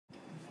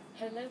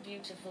Hello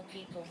beautiful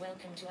people,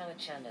 welcome to our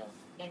channel.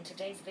 In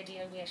today's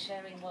video we are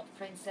sharing what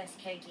Princess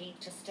Kate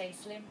eat to stay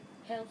slim,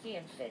 healthy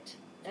and fit.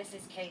 This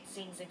is Kate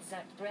Sing's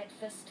exact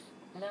breakfast,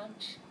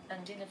 lunch,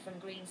 and dinner, from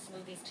green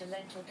smoothies to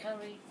lentil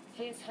curry.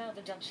 Here's how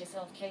the Duchess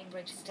of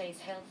Cambridge stays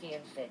healthy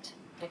and fit.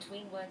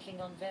 Between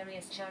working on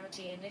various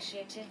charity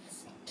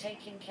initiatives,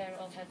 taking care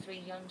of her 3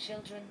 young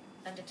children,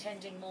 and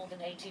attending more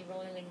than 80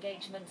 royal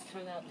engagements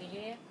throughout the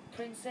year,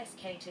 Princess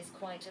Kate is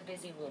quite a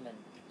busy woman.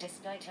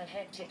 Despite her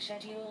hectic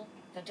schedule,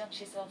 the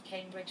Duchess of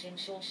Cambridge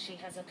ensures she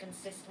has a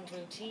consistent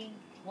routine,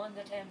 one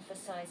that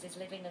emphasizes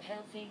living a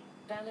healthy,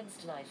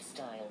 balanced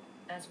lifestyle.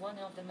 As one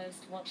of the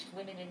most watched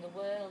women in the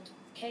world,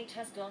 Kate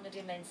has garnered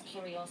immense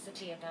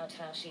curiosity about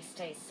how she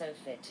stays so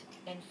fit.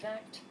 In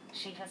fact,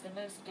 she has the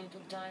most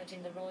googled diet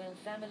in the royal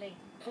family,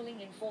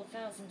 pulling in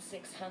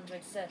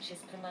 4,600 searches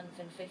per month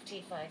and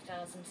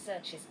 55,000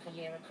 searches per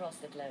year across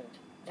the globe.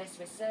 This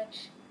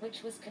research,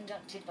 which was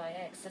conducted by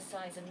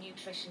exercise and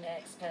nutrition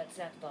experts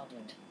at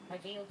Barbend,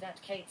 revealed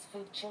that Kate's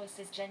food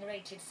choices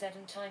generated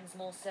 7 times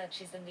more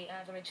searches than the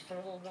average for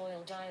all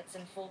royal diets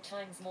and 4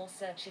 times more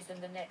searches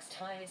than the next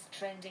highest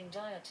trending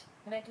diet,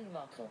 Meghan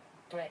Markle.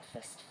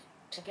 Breakfast.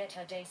 To get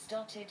her day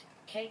started,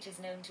 Kate is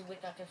known to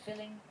whip up a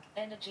filling,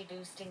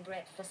 energy-boosting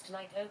breakfast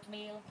like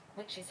oatmeal,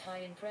 which is high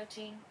in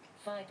protein,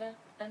 fiber,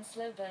 and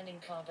slow-burning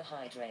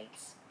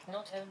carbohydrates.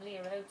 Not only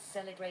are oats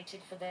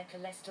celebrated for their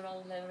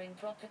cholesterol-lowering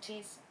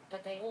properties,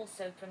 but they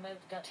also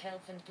promote gut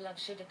health and blood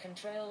sugar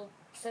control,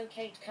 so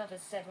Kate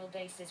covers several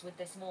bases with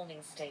this morning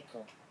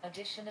staple.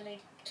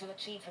 Additionally, to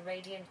achieve a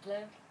radiant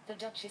glow, the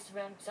Duchess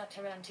ramps up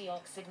her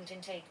antioxidant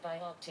intake by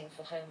opting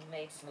for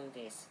homemade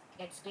smoothies.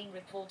 It's been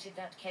reported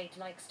that Kate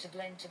likes to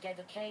blend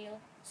together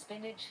kale,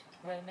 spinach,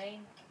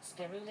 romaine,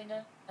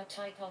 spirulina, a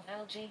type of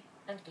algae,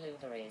 and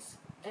blueberries.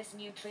 This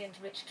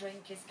nutrient-rich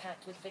drink is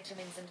packed with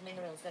vitamins and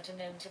minerals that are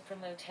known to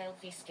promote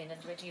healthy skin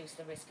and reduce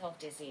the risk of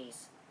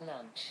disease.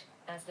 Lunch.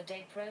 As the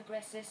day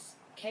progresses,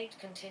 Kate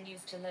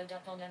continues to load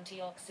up on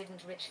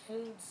antioxidant-rich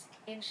foods,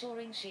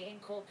 ensuring she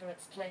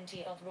incorporates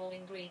plenty of raw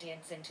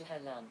ingredients into her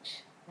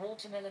lunch.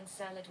 Watermelon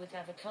salad with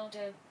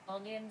avocado,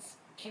 onions,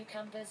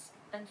 cucumbers,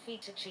 and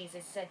feta cheese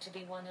is said to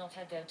be one of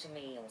her go-to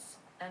meals.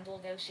 And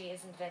although she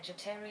isn't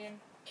vegetarian,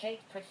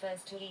 Kate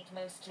prefers to eat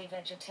mostly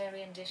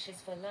vegetarian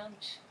dishes for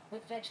lunch,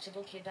 with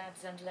vegetable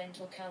kebabs and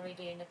lentil curry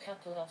being a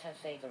couple of her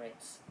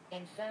favorites.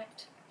 In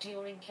fact,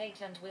 during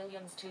Kate and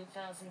William's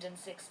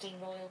 2016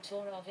 royal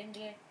tour of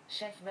India,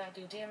 chef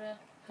Raghu Dera,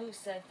 who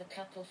served the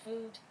couple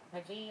food,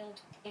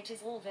 revealed, "It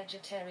is all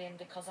vegetarian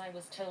because I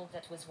was told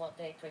that was what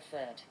they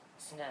preferred."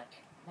 Snack.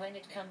 When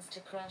it comes to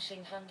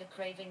crushing hunger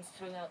cravings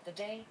throughout the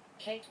day,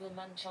 Kate will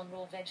munch on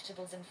raw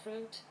vegetables and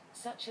fruit,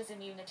 such as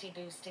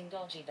immunity-boosting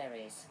goji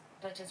berries.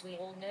 But as we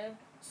all know,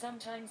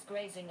 sometimes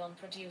grazing on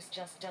produce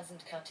just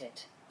doesn't cut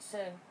it.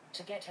 So,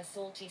 to get her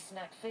salty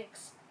snack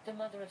fix, the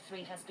mother of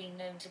 3 has been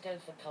known to go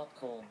for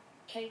popcorn.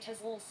 Kate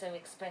has also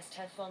expressed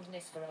her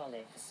fondness for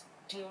olives.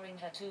 During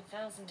her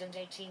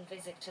 2018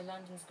 visit to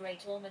London's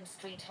Great Ormond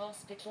Street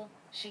Hospital,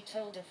 she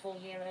told a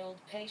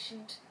 4-year-old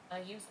patient, "I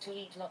used to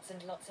eat lots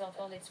and lots of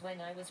olives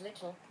when I was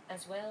little,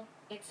 as well."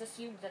 It's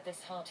assumed that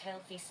this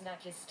heart-healthy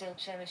snack is still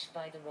cherished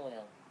by the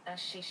royal, as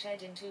she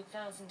shared in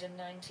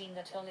 2019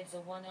 that olives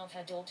are one of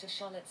her daughter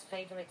Charlotte's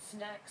favorite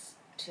snacks,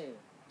 too.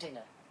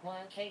 Dinner.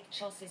 While Kate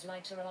chooses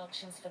lighter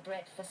options for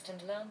breakfast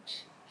and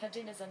lunch, her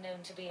dinners are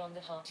known to be on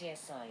the heartier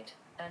side.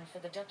 And for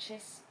the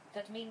Duchess,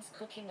 that means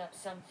cooking up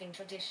something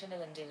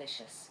traditional and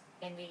delicious.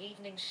 In the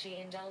evenings she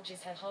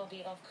indulges her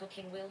hobby of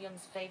cooking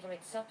William's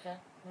favorite supper,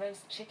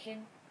 roast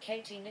chicken.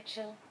 Katie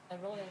Nicholl, a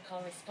royal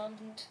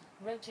correspondent,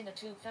 wrote in a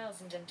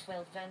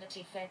 2012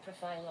 Vanity Fair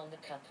profile on the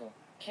couple.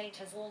 Kate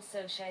has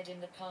also shared in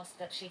the past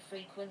that she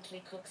frequently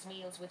cooks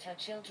meals with her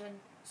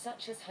children,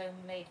 such as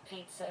homemade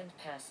pizza and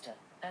pasta.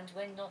 And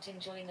when not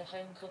enjoying a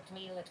home-cooked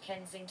meal at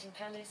Kensington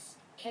Palace,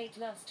 Kate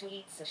loves to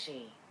eat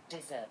sushi.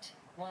 Dessert.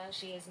 While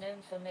she is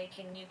known for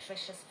making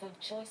nutritious food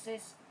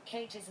choices,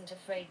 Kate isn't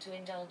afraid to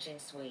indulge in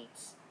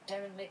sweets.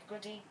 Darren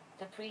McGrady,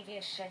 the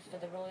previous chef for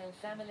the royal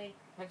family,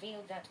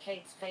 revealed that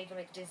Kate's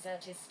favorite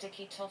dessert is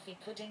sticky toffee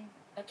pudding,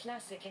 a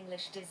classic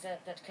English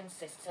dessert that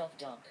consists of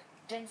dark,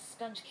 dense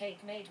sponge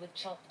cake made with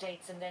chopped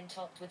dates and then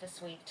topped with a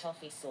sweet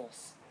toffee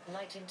sauce.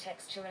 Light in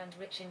texture and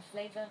rich in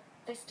flavor,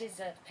 this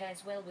dessert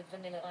pairs well with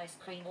vanilla ice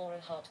cream or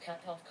a hot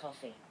cup of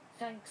coffee.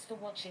 Thanks for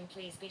watching.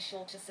 Please be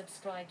sure to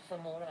subscribe for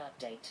more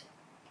update.